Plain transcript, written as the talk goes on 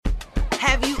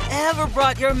Have you ever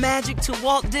brought your magic to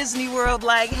Walt Disney World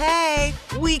like, hey,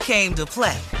 we came to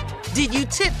play? Did you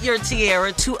tip your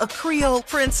tiara to a Creole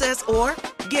princess or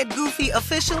get goofy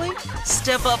officially?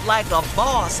 Step up like a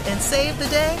boss and save the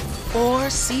day? Or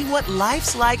see what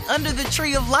life's like under the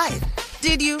tree of life?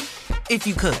 Did you? If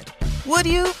you could. Would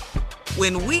you?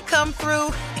 When we come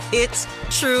through, it's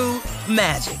true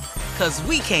magic. 'Cause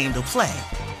we came to play.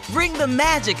 Bring the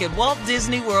magic at Walt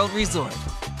Disney World Resort.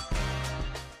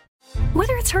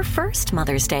 Whether it's her first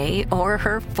Mother's Day or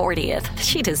her 40th,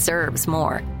 she deserves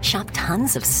more. Shop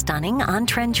tons of stunning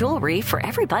on-trend jewelry for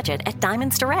every budget at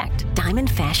Diamonds Direct. Diamond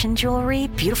fashion jewelry,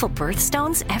 beautiful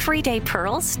birthstones, everyday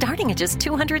pearls starting at just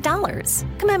 $200.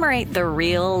 Commemorate the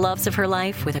real loves of her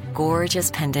life with a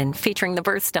gorgeous pendant featuring the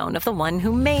birthstone of the one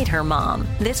who made her mom.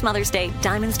 This Mother's Day,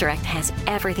 Diamonds Direct has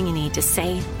everything you need to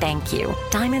say thank you.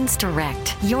 Diamonds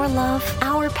Direct. Your love,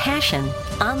 our passion.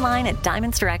 Online at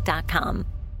diamondsdirect.com.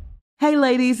 Hey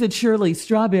ladies, it's Shirley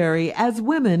Strawberry. As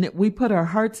women, we put our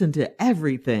hearts into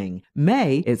everything.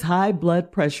 May is High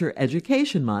Blood Pressure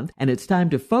Education Month, and it's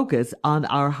time to focus on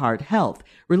our heart health.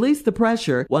 Release the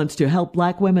Pressure wants to help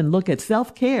Black women look at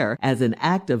self-care as an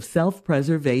act of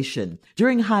self-preservation.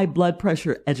 During High Blood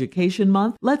Pressure Education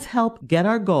Month, let's help get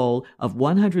our goal of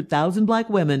 100,000 Black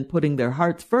women putting their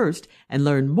hearts first and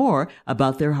learn more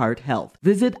about their heart health.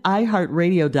 Visit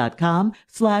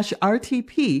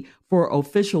iHeartRadio.com/RTP for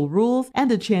official rules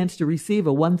and a chance to receive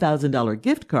a $1,000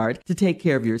 gift card to take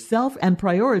care of yourself and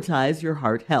prioritize your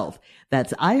heart health.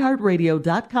 That's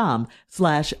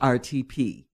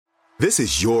iHeartRadio.com/RTP. This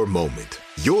is your moment,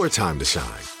 your time to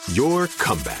shine, your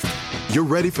comeback. You're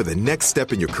ready for the next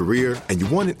step in your career, and you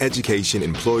want an education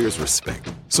employers respect.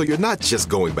 So you're not just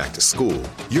going back to school,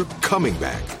 you're coming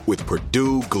back with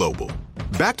Purdue Global.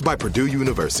 Backed by Purdue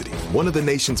University, one of the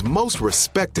nation's most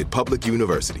respected public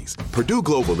universities, Purdue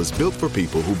Global is built for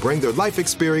people who bring their life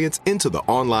experience into the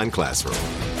online classroom.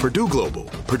 Purdue Global,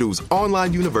 Purdue's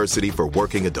online university for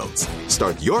working adults.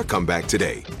 Start your comeback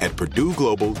today at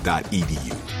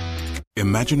purdueglobal.edu.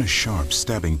 Imagine a sharp,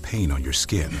 stabbing pain on your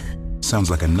skin. Sounds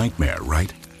like a nightmare,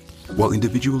 right? While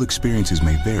individual experiences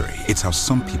may vary, it's how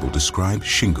some people describe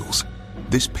shingles.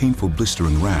 This painful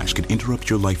blistering rash could interrupt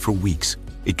your life for weeks.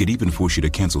 It could even force you to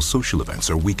cancel social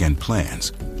events or weekend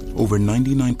plans. Over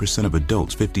 99% of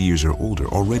adults 50 years or older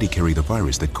already carry the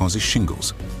virus that causes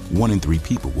shingles. 1 in 3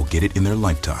 people will get it in their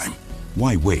lifetime.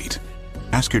 Why wait?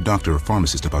 Ask your doctor or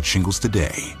pharmacist about shingles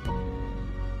today.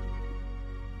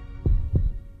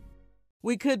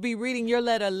 We could be reading your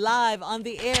letter live on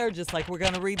the air, just like we're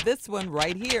going to read this one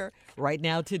right here, right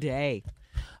now, today.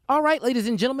 All right, ladies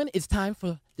and gentlemen, it's time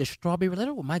for the Strawberry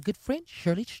Letter with my good friend,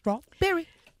 Shirley Strawberry.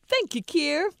 Thank you,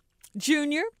 Kier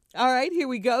Jr. All right, here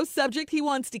we go. Subject, he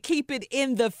wants to keep it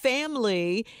in the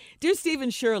family. Dear Stephen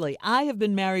Shirley, I have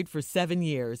been married for 7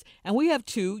 years, and we have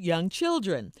 2 young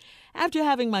children. After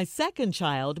having my second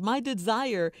child, my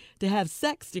desire to have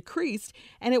sex decreased,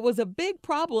 and it was a big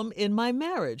problem in my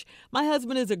marriage. My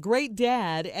husband is a great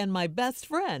dad and my best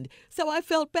friend, so I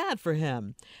felt bad for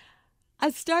him. I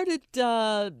started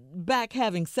back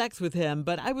having sex with him,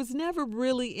 but I was never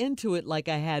really into it like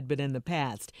I had been in the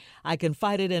past. I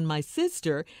confided in my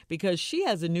sister because she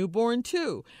has a newborn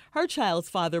too. Her child's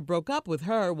father broke up with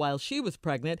her while she was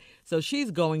pregnant, so she's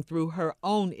going through her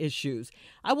own issues.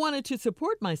 I wanted to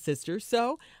support my sister,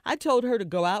 so I told her to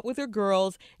go out with her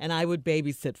girls and I would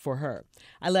babysit for her.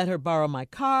 I let her borrow my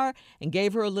car and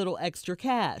gave her a little extra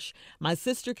cash. My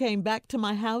sister came back to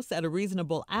my house at a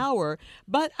reasonable hour,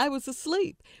 but I was asleep.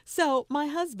 So my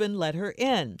husband let her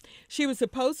in. She was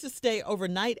supposed to stay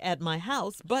overnight at my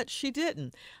house, but she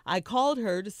didn't. I called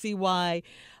her to see why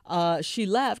she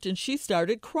left, and she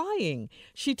started crying.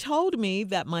 She told me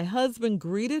that my husband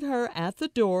greeted her at the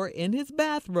door in his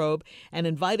bathrobe and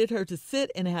invited her to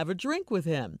sit and have a drink with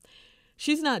him.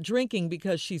 She's not drinking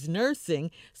because she's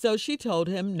nursing, so she told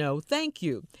him no, thank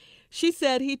you. She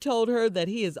said he told her that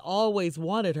he has always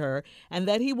wanted her and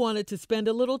that he wanted to spend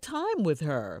a little time with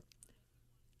her.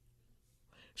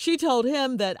 She told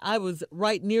him that I was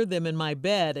right near them in my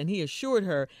bed, and he assured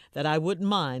her that I wouldn't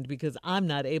mind because I'm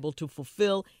not able to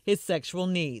fulfill his sexual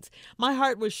needs. My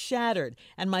heart was shattered,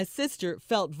 and my sister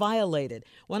felt violated.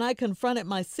 When I confronted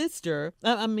my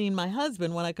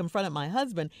husband, when I confronted my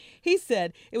husband, he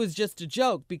said it was just a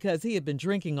joke because he had been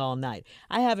drinking all night.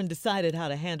 I haven't decided how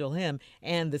to handle him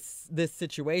and this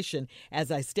situation. As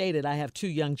I stated, I have 2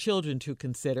 young children to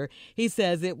consider. He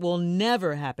says it will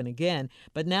never happen again,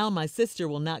 but now my sister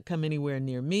will not come anywhere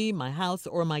near me, my house,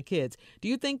 or my kids. Do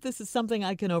you think this is something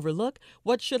I can overlook?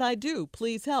 What should I do?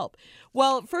 Please help.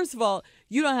 Well, first of all,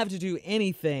 you don't have to do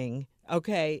anything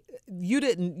Okay, you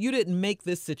didn't make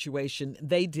this situation.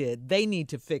 They did. They need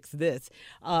to fix this.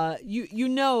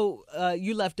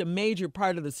 You left a major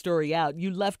part of the story out.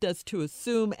 You left us to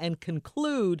assume and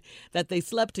conclude that they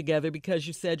slept together because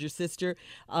you said your sister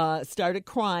started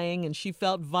crying and she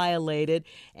felt violated,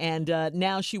 and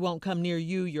now she won't come near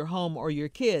you, your home, or your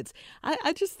kids.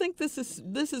 I just think this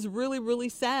is really, really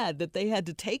sad that they had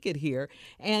to take it here.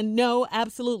 And no,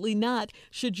 absolutely not.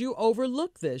 Should you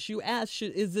overlook this? You asked,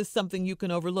 is this something you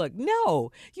can overlook? No,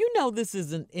 this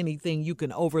isn't anything you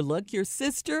can overlook. Your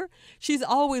sister, she's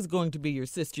always going to be your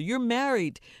sister. You're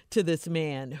married to this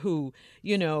man who,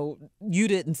 you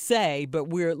didn't say, but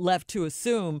we're left to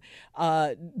assume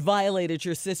violated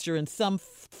your sister in some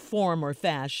form or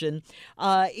fashion.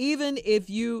 Even if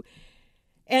you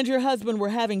and your husband were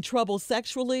having trouble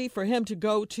sexually, for him to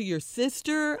go to your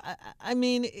sister, I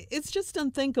mean, it's just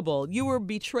unthinkable. You were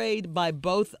betrayed by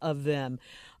both of them.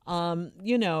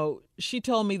 She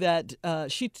told me that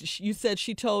you said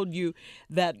she told you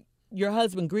that your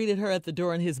husband greeted her at the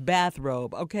door in his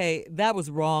bathrobe. Okay, that was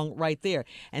wrong right there.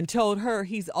 And told her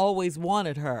he's always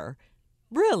wanted her.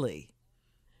 Really?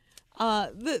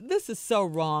 This is so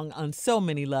wrong on so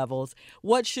many levels.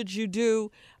 What should you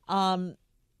do?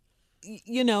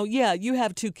 You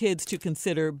have 2 kids to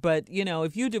consider, but,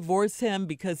 if you divorce him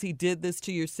because he did this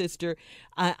to your sister,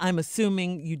 I'm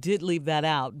assuming you did leave that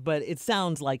out, but it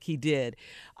sounds like he did.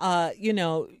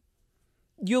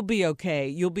 You'll be okay.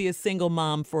 You'll be a single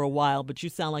mom for a while, but you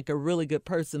sound like a really good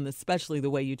person, especially the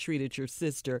way you treated your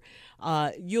sister.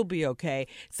 You'll be okay.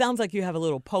 Sounds like you have a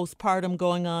little postpartum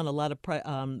going on. A lot of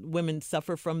women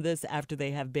suffer from this after they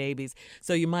have babies,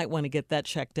 so you might want to get that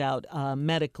checked out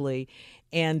medically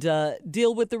and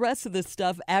deal with the rest of this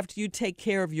stuff after you take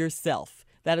care of yourself.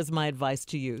 That is my advice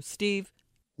to you. Steve?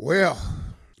 Well,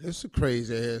 it's a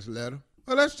crazy-ass letter.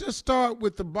 Well, let's just start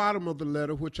with the bottom of the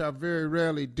letter, which I very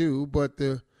rarely do. But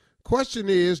the question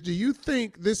is, do you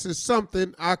think this is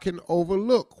something I can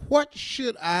overlook? What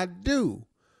should I do?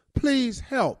 Please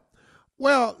help.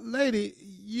 Well, lady,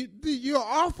 you're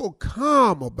awful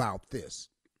calm about this.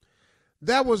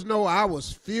 There was no, I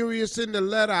was furious in the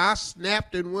letter. I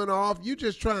snapped and went off. You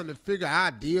just trying to figure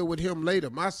I'll deal with him later.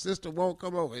 My sister won't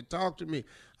come over and talk to me.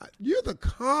 You're the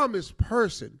calmest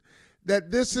person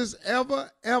that this has ever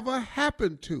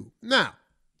happened to. Now,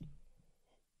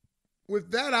 with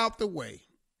that out the way,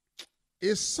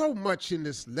 it's so much in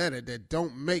this letter that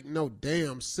don't make no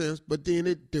damn sense, but then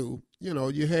it do.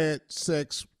 You had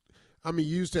sex. You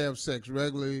used to have sex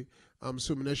regularly. I'm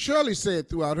assuming that Shirley said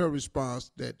throughout her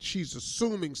response that she's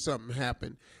assuming something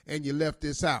happened and you left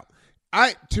this out.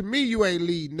 To me, you ain't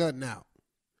leave nothing out.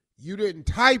 You didn't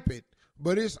type it,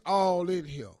 but it's all in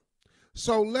here.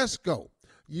 So let's go.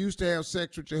 You used to have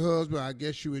sex with your husband. I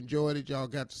guess you enjoyed it. Y'all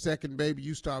got the second baby.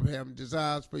 You stopped having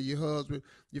desires for your husband.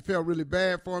 You felt really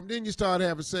bad for him. Then you started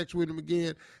having sex with him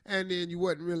again, and then you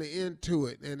wasn't really into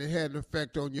it, and it had an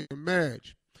effect on your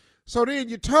marriage. So then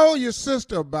you told your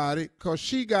sister about it because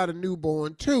she got a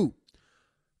newborn too.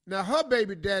 Now her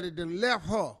baby daddy done left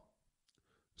her,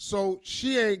 so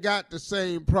she ain't got the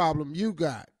same problem you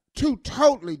got. 2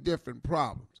 totally different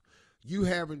problems. You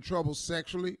having trouble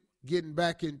sexually, getting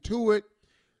back into it.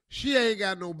 She ain't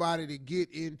got nobody to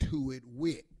get into it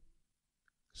with.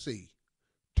 See,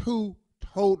 2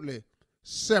 totally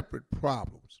separate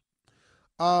problems.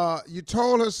 You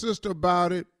told her sister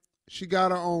about it. She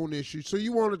got her own issues, so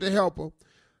you wanted to help her.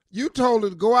 You told her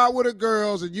to go out with her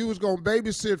girls and you was going to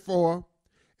babysit for her,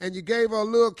 and you gave her a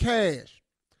little cash.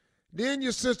 Then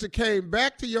your sister came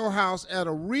back to your house at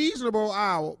a reasonable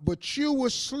hour, but you were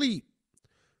asleep.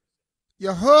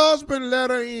 Your husband let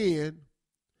her in.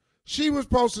 She was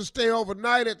supposed to stay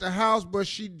overnight at the house, but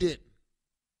she didn't.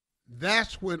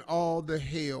 That's when all the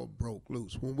hell broke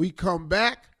loose. When we come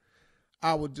back,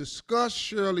 I will discuss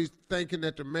Shirley thinking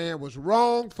that the man was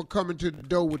wrong for coming to the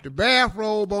door with the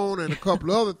bathrobe on and a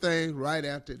couple other things right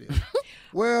after this.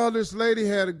 Well, this lady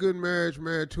had a good marriage,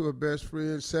 married to her best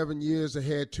friend, 7 years. They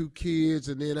had 2 kids,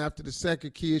 and then after the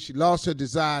second kid, she lost her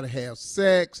desire to have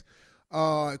sex.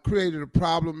 It created a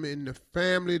problem in the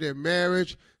family, their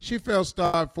marriage. She felt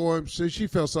sorry for him,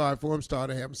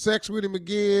 started having sex with him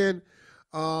again,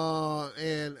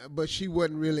 but she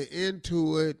wasn't really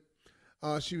into it.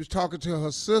 She was talking to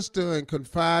her sister and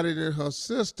confided in her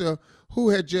sister, who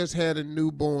had just had a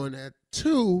newborn at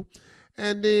 2,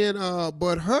 and then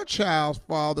but her child's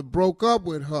father broke up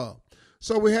with her.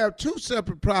 So we have 2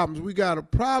 separate problems. We got a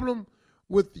problem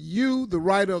with you, the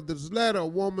writer of this letter, a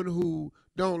woman who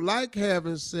don't like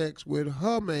having sex with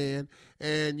her man,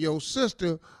 and your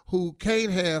sister who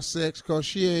can't have sex because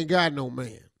she ain't got no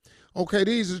man. Okay,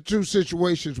 these are 2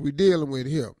 situations we're dealing with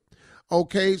here.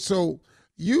 Okay, so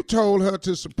you told her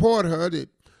to support her, that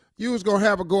you was going to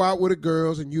have her go out with the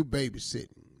girls and you babysitting.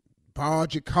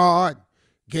 Borrowed your car,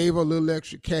 gave her a little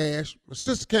extra cash. My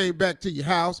sister came back to your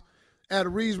house at a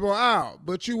reasonable hour,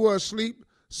 but you were asleep,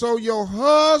 so your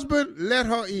husband let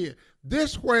her in.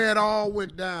 This where it all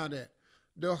went down at.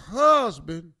 The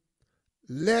husband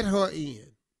let her in.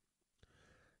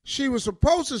 She was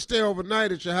supposed to stay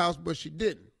overnight at your house, but she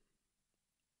didn't.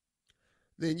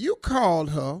 Then you called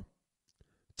her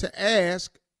to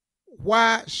ask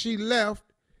why she left.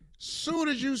 Soon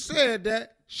as you said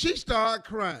that, she started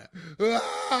crying. That's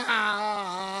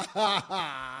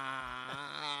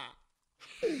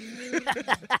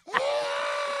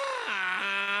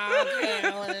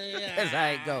how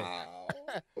it go.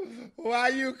 Why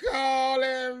you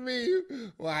calling me?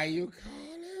 Why you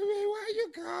calling me? Why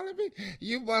you calling me?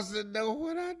 You must have known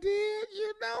what I did.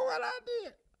 You know what I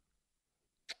did.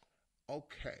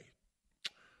 Okay.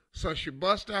 So she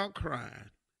bust out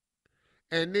crying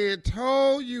and then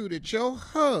told you that your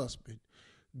husband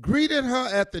greeted her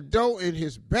at the door in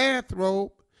his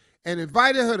bathrobe and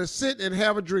invited her to sit and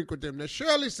have a drink with them. Now,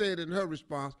 Shirley said in her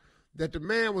response that the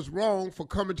man was wrong for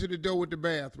coming to the door with the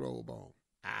bathrobe on.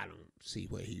 I don't see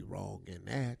where he wrong in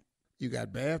that. You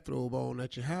got bathrobe on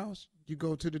at your house, you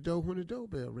go to the door when the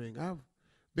doorbell ring. I've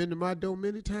been to my door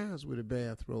many times with a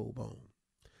bathrobe on.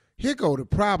 Here go the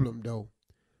problem, though.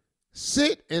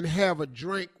 Sit and have a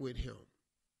drink with him.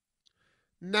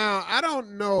 Now, I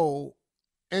don't know.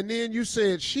 And then you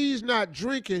said she's not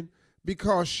drinking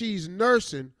because she's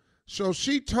nursing, so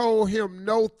she told him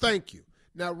no thank you.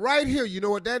 Now, right here, you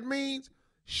know what that means?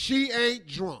 She ain't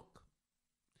drunk.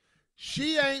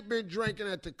 She ain't been drinking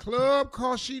at the club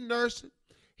because she nursing.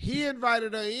 He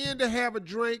invited her in to have a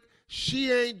drink. She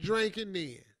ain't drinking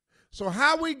then. So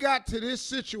how we got to this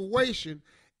situation,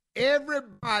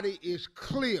 everybody is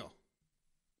clear.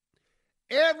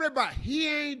 Everybody, he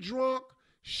ain't drunk,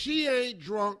 she ain't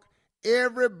drunk,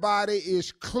 everybody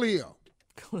is clear.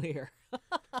 Clear.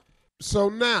 So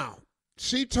now,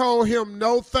 she told him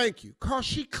no thank you, because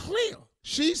she clear.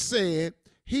 She said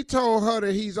he told her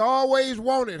that he's always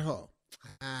wanted her.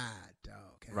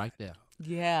 Dog. Right there.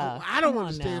 Yeah. Oh, I don't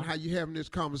understand how you having this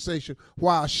conversation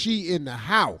while she in the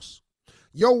house.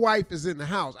 Your wife is in the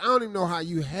house. I don't even know how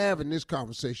you having this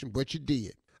conversation, but you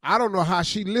did. I don't know how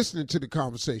she listening to the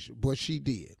conversation, but she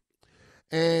did.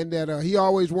 And that he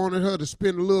always wanted her to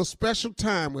spend a little special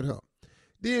time with her.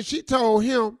 Then she told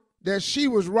him that she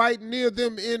was right near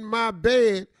them in my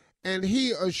bed, and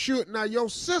he assured, now your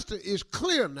sister is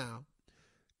clear now.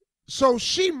 So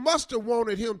she must have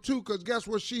wanted him too, because guess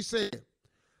what she said?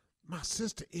 My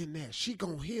sister in there, she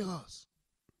gonna hear us.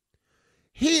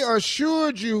 He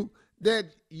assured you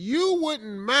that you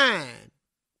wouldn't mind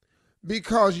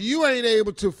because you ain't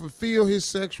able to fulfill his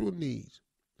sexual needs.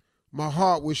 My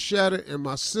heart was shattered and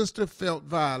my sister felt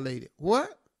violated.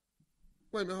 What?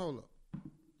 Wait a minute, hold up.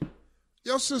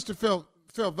 Your sister felt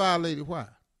violated, why?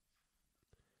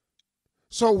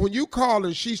 So when you called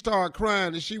and she started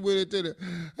crying and she went into the,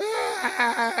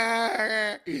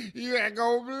 you ain't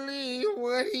gonna believe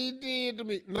what he did to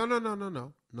me.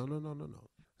 No.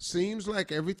 Seems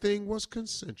like everything was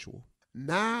consensual.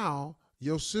 Now,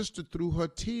 your sister through her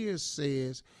tears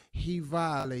says he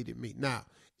violated me. Now,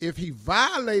 if he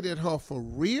violated her for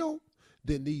real,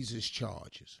 then these is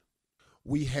charges.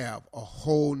 We have a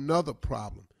whole nother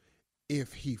problem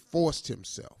if he forced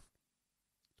himself.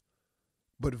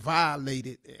 But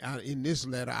violated, in this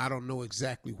letter, I don't know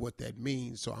exactly what that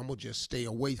means, so I'm going to just stay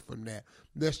away from that.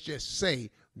 Let's just say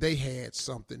they had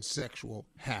something sexual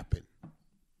happen.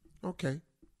 Okay.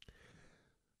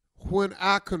 When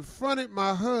I confronted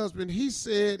my husband, he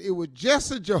said it was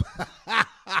just a joke.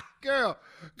 Girl,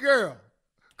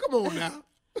 come on now.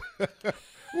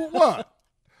 What?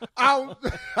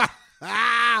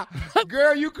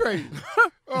 Girl, you crazy.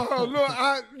 Oh,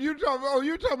 look, you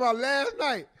talking about last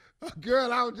night.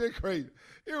 Girl, I was just crazy.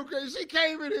 It was crazy. She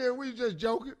came in here and we was just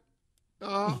joking.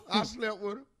 I slept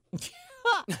with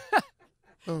her.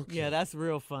 Okay. Yeah, that's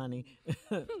real funny.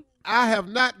 I have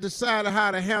not decided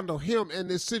how to handle him in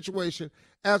this situation.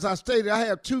 As I stated, I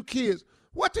have 2 kids.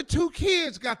 What the 2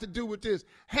 kids got to do with this,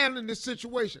 handling this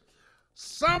situation?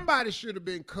 Somebody should have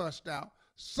been cussed out.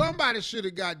 Somebody should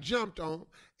have got jumped on.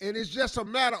 And it's just a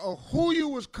matter of who you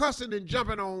was cussing and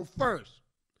jumping on first.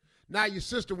 Now your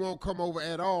sister won't come over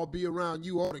at all, be around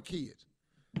you or the kids.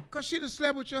 Because she done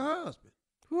slept with your husband.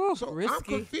 Whew, so risky. I'm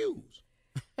confused.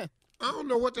 I don't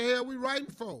know what the hell we writing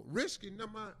for. Risky,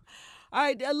 never mind. All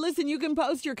right, listen, you can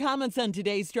post your comments on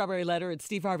today's Strawberry Letter at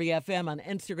Steve Harvey FM on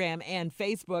Instagram and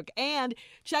Facebook, and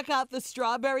check out the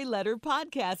Strawberry Letter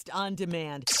podcast on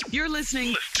demand. You're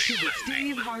listening to the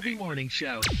Steve Harvey Morning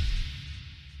Show.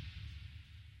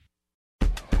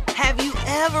 Have you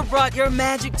ever brought your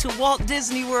magic to Walt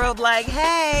Disney World like,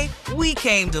 hey, we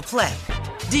came to play?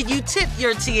 Did you tip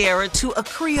your tiara to a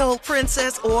Creole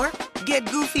princess or get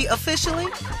goofy officially?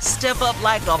 Step up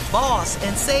like a boss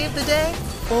and save the day?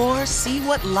 Or see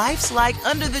what life's like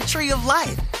under the tree of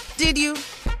life? Did you?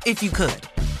 If you could.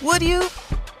 Would you?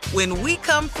 When we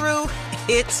come through,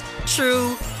 it's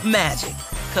true magic.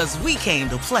 'Cause we came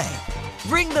to play.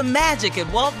 Bring the magic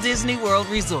at Walt Disney World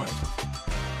Resort.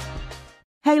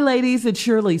 Hey ladies, it's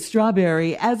Shirley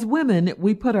Strawberry. As women,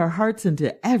 we put our hearts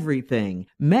into everything.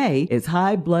 May is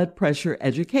High Blood Pressure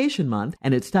Education Month,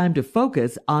 and it's time to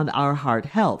focus on our heart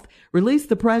health. Release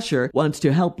the Pressure wants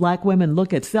to help Black women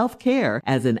look at self-care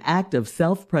as an act of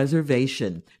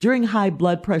self-preservation. During High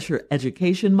Blood Pressure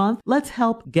Education Month, let's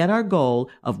help get our goal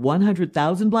of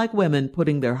 100,000 Black women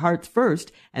putting their hearts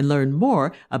first and learn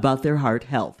more about their heart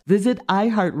health. Visit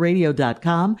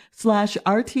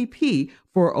iHeartRadio.com/RTP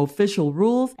for official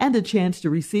rules and a chance to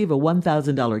receive a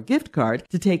 $1,000 gift card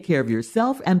to take care of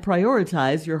yourself and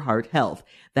prioritize your heart health.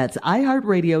 That's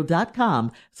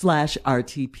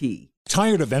iHeartRadio.com/RTP.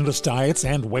 Tired of endless diets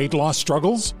and weight loss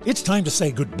struggles? It's time to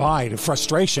say goodbye to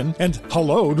frustration and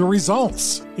hello to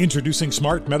results. Introducing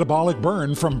Smart Metabolic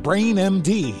Burn from Brain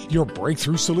MD, your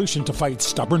breakthrough solution to fight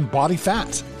stubborn body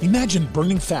fat. Imagine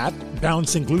burning fat,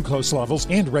 balancing glucose levels,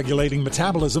 and regulating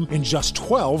metabolism in just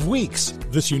 12 weeks.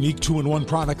 This unique 2-in-1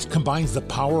 product combines the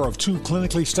power of 2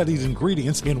 clinically studied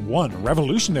ingredients in one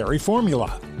revolutionary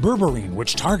formula. Berberine,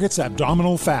 which targets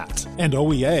abdominal fat, and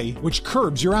OEA, which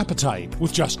curbs your appetite.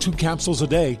 With just 2 capsules a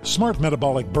day, Smart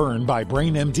Metabolic Burn by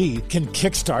Brain MD can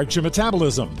kickstart your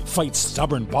metabolism, fight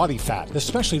stubborn body fat,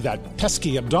 especially that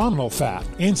pesky abdominal fat,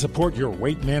 and support your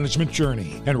weight management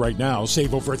journey. And right now,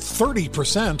 save over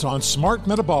 30% on Smart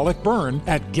Metabolic Burn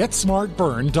at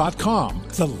GetSmartBurn.com.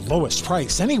 The lowest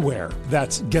price anywhere.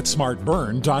 That's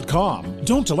GetSmartBurn.com.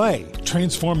 Don't delay.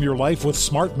 Transform your life with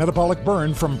Smart Metabolic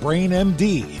Burn from Brain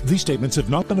MD. These statements have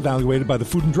not been evaluated by the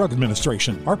Food and Drug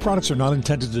Administration. Our products are not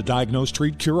intended to diagnose,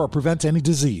 treat, cure, or prevent any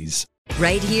disease.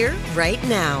 Right here, right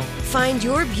now. Find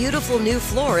your beautiful new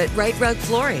floor at Right Rug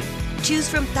Flooring. Choose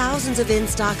from thousands of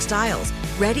in-stock styles,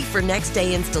 ready for next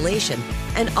day installation,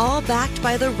 and all backed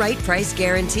by the right price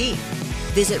guarantee.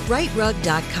 Visit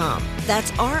rightrug.com.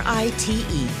 That's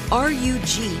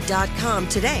RITERUG.com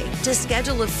today to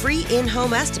schedule a free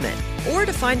in-home estimate or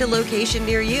to find a location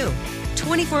near you.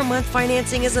 24-month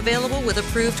financing is available with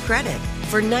approved credit.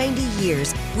 For 90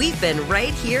 years, we've been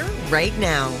right here, right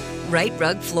now. Right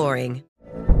Rug Flooring.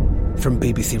 From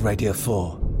BBC Radio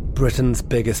 4, Britain's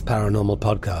biggest paranormal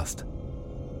podcast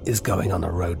is going on a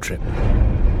road trip.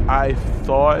 I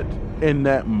thought in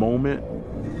that moment,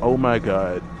 oh my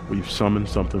God, we've summoned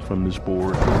something from this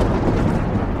board.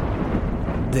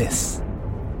 This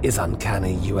is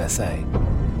Uncanny USA.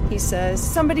 He says,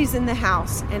 somebody's in the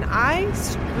house, and I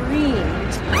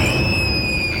screamed.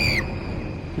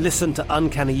 Listen to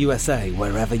Uncanny USA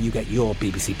wherever you get your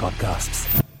BBC podcasts,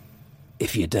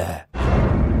 if you dare.